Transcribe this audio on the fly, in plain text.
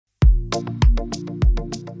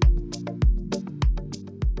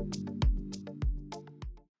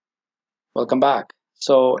Welcome back.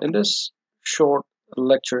 So in this short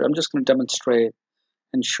lecture, I'm just going to demonstrate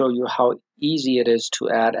and show you how easy it is to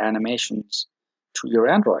add animations to your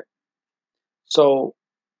Android. So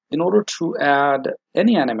in order to add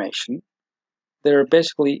any animation, there are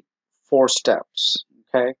basically 4 steps,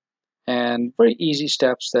 okay? And very easy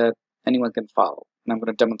steps that anyone can follow. And I'm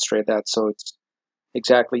going to demonstrate that so it's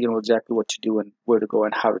exactly what to do and where to go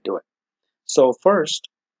and how to do it. So first,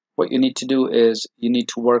 what you need to do is you need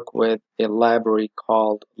to work with a library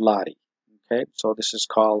called Lodi. Okay, so this is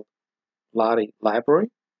called Lodi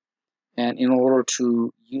Library. And in order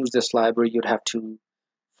to use this library, you'd have to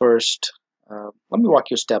first, let me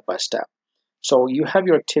walk you step by step. So you have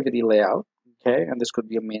your activity layout, okay, and this could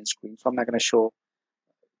be a main screen. So I'm not going to show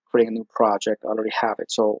creating a new project, I already have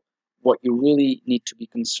it. So what you really need to be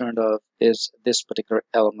concerned of is this particular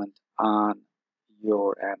element on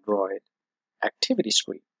your Android activity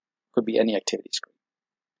screen. Could be any activity screen.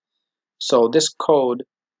 So this code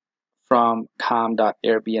from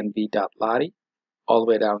com.airbnb.lottie all the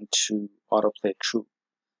way down to autoplay true.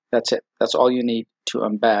 That's it. That's all you need to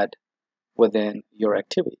embed within your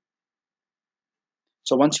activity.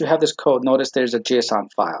 So once you have this code, notice there's a JSON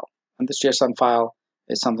file. And this JSON file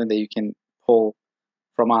is something that you can pull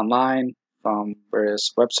from online, from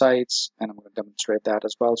various websites, and I'm going to demonstrate that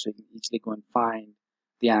as well, so you can easily go and find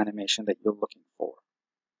the animation that you're looking for.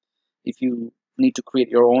 If you need to create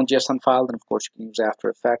your own JSON file, then of course you can use After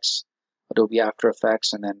Effects, Adobe After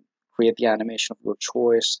Effects, and then create the animation of your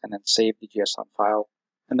choice, and then save the JSON file,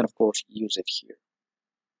 and then of course use it here.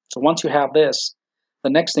 So once you have this, the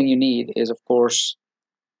next thing you need is of course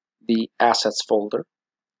the assets folder.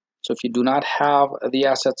 So if you do not have the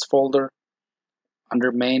assets folder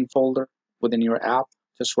under main folder within your app,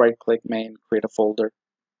 just right click main, create a folder,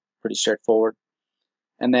 pretty straightforward,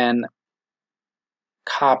 and then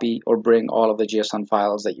copy or bring all of the JSON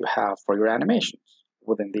files that you have for your animations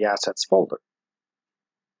within the assets folder.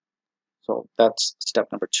 So that's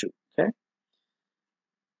step number 2, okay?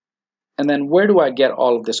 And then where do I get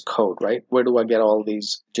all of this code, right? Where do I get all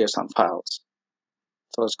these JSON files?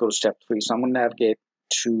 So let's go to step 3. So I'm going to navigate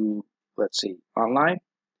to, let's see, online.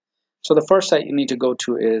 So the first site you need to go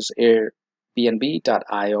to is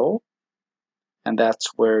airbnb.io, and that's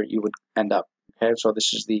where you would end up, okay? So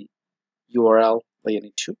this is the URL that you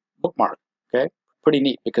need to bookmark, okay? Pretty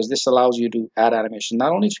neat because this allows you to add animation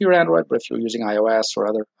not only to your Android, but if you're using iOS or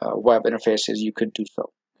other web interfaces, you could do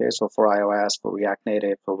so. Okay, so for iOS, for React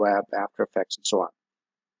Native, for web, After Effects, and so on.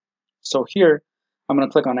 So here, I'm going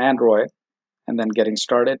to click on Android and then getting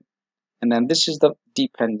started. And then this is the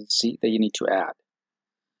dependency that you need to add.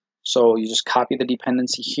 So you just copy the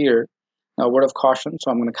dependency here. Now, word of caution,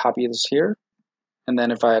 so I'm going to copy this here. And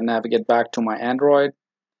then if I navigate back to my Android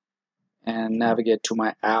and navigate to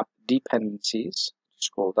my app dependencies,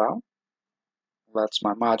 scroll down. That's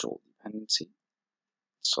my module dependency.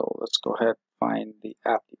 So let's go ahead and find the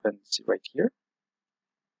app dependency right here.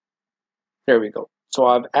 There we go. So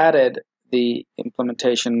I've added the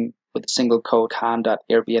implementation with single code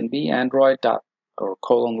com.airbnb android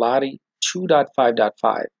 :lottie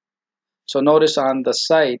 2.5.5. So notice on the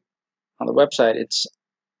site, on the website, it's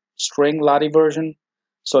string Lottie version.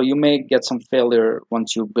 So you may get some failure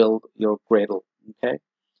once you build your Gradle, okay?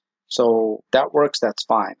 So that works, that's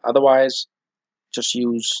fine. Otherwise, just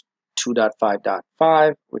use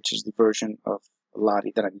 2.5.5, which is the version of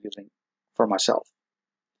Lottie that I'm using for myself.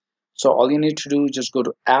 So all you need to do is just go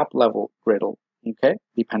to app level Gradle, okay,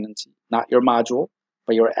 dependency, not your module,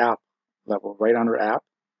 but your app level, right under app,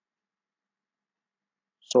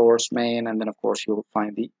 source, main, and then of course you'll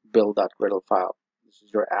find the build.gradle file. This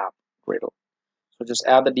is your app Gradle. So just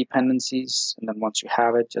add the dependencies, and then once you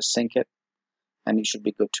have it, just sync it, and you should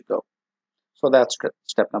be good to go. So that's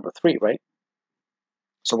step number 3, right?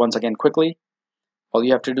 So once again, quickly, all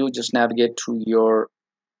you have to do is just navigate to your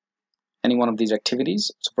any one of these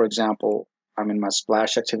activities. So for example, I'm in my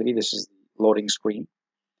splash activity. This is the loading screen,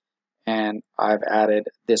 and I've added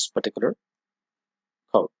this particular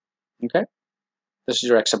code, okay? This is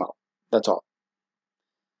your XML, that's all.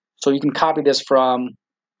 So you can copy this from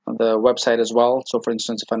the website as well. So for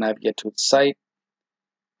instance, if I navigate to the site,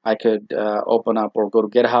 I could open up or go to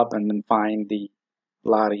GitHub and then find the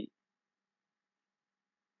Lottie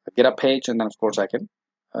GitHub page, and then of course I can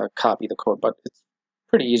copy the code, but it's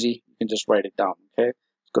pretty easy. You can just write it down, okay?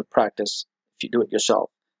 It's good practice if you do it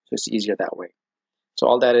yourself, so it's easier that way. So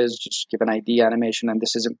all that is just give an ID animation, and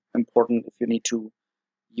this is important if you need to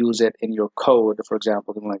use it in your code, for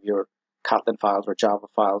example, in like your Kotlin files or Java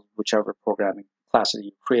files, whichever programming classes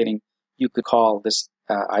you're creating, you could call this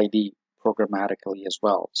ID programmatically as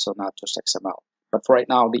well, so not just XML. But for right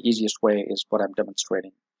now, the easiest way is what I'm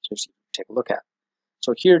demonstrating. So take a look at.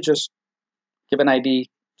 So here, just give an ID,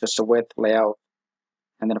 just a width, layout,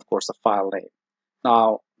 and then of course the file name.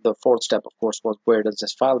 Now the fourth step, of course, was where does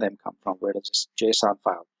this file name come from? Where does this JSON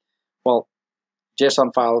file? Well,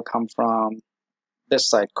 JSON file come from this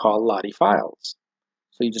site called Lodi Files.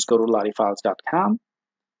 So you just go to lodifiles.com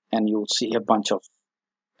and you'll see a bunch of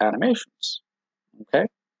animations, okay?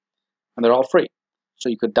 And they're all free. So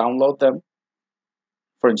you could download them.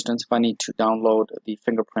 For instance, if I need to download the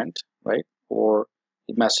fingerprint, right, or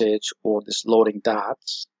the message or this loading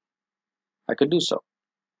dots, I could do so.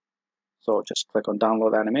 So just click on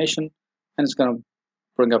download animation and it's going to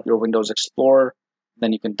bring up your Windows Explorer.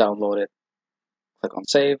 Then you can download it. Click on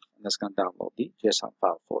save and that's going to download the JSON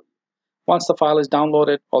file for you. Once the file is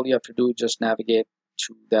downloaded, all you have to do is just navigate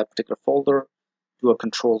to that particular folder, do a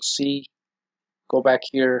Control-C, go back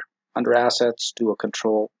here under Assets, do a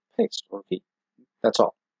Control-Paste or V. That's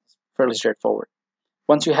all. Fairly straightforward.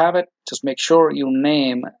 Once you have it, just make sure you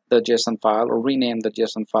name the JSON file or rename the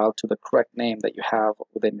JSON file to the correct name that you have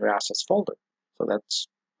within your Assets folder. So that's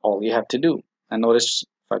all you have to do. And notice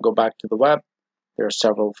if I go back to the web, there are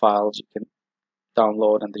several files you can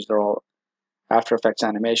download, and these are all After Effects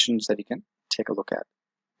animations that you can take a look at.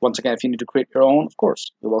 Once again, if you need to create your own, of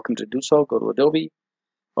course, you're welcome to do so. Go to Adobe,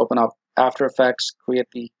 open up After Effects, create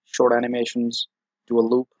the short animations, do a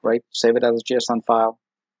loop, right? Save it as a JSON file,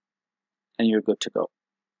 and you're good to go.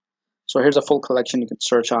 So here's a full collection. You can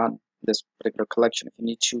search on this particular collection if you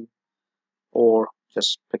need to, or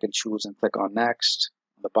just pick and choose and click on Next.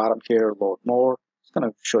 On the bottom here, load more. It's going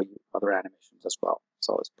to show you other animations as well.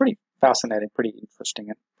 So it's pretty fascinating, pretty interesting,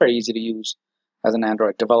 and very easy to use as an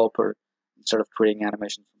Android developer. Instead of creating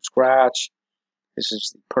animations from scratch, this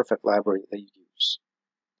is the perfect library that you use.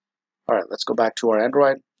 All right, let's go back to our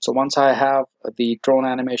Android. So once I have the drone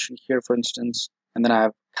animation here, for instance, and then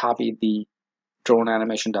I've copied the drone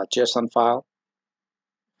animation.json file.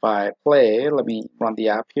 If I play, let me run the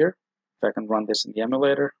app here. If I can run this in the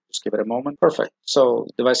emulator, just give it a moment. Perfect. So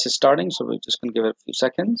the device is starting, so we're just going to give it a few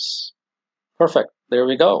seconds. Perfect. There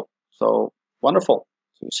we go. So wonderful.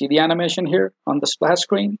 So you see the animation here on the splash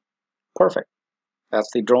screen? Perfect. That's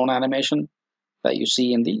the drone animation that you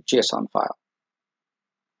see in the JSON file.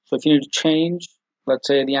 So if you need to change, let's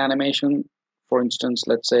say the animation, for instance,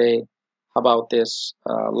 let's say, how about this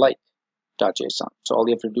light.json? So all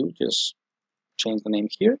you have to do is just change the name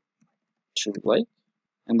here to light.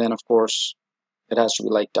 And then, of course, it has to be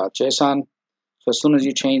light.json. So as soon as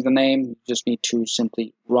you change the name, you just need to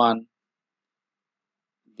simply run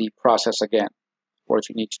the process again. Or if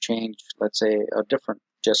you need to change, let's say, a different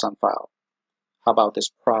JSON file, how about this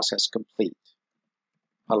process complete?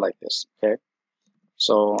 I like this, okay?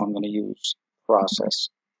 So I'm going to use process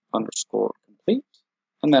underscore complete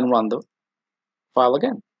and then run the file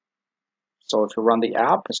again. So if you run the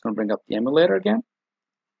app, it's going to bring up the emulator again.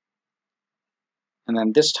 And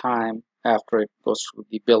then this time, after it goes through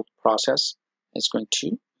the build process, it's going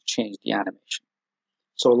to change the animation.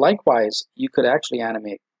 So likewise, you could actually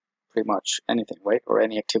animate pretty much anything, right? Or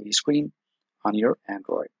any activity screen on your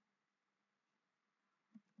Android.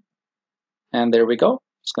 And there we go.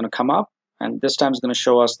 It's going to come up. And this time it's going to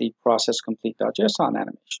show us the process complete.json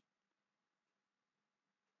animation.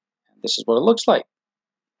 And this is what it looks like.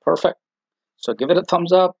 Perfect. So give it a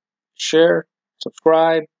thumbs up, share,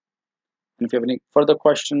 subscribe. And if you have any further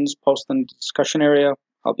questions, post them in the discussion area.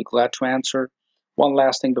 I'll be glad to answer. One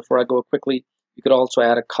last thing before I go quickly. You could also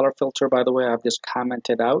add a color filter, by the way. I have this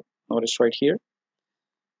commented out. Notice right here.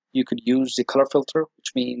 You could use the color filter,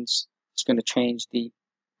 which means it's going to change the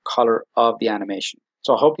color of the animation.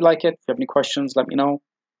 So I hope you like it. If you have any questions, let me know.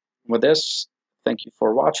 With this, thank you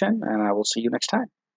for watching, and I will see you next time.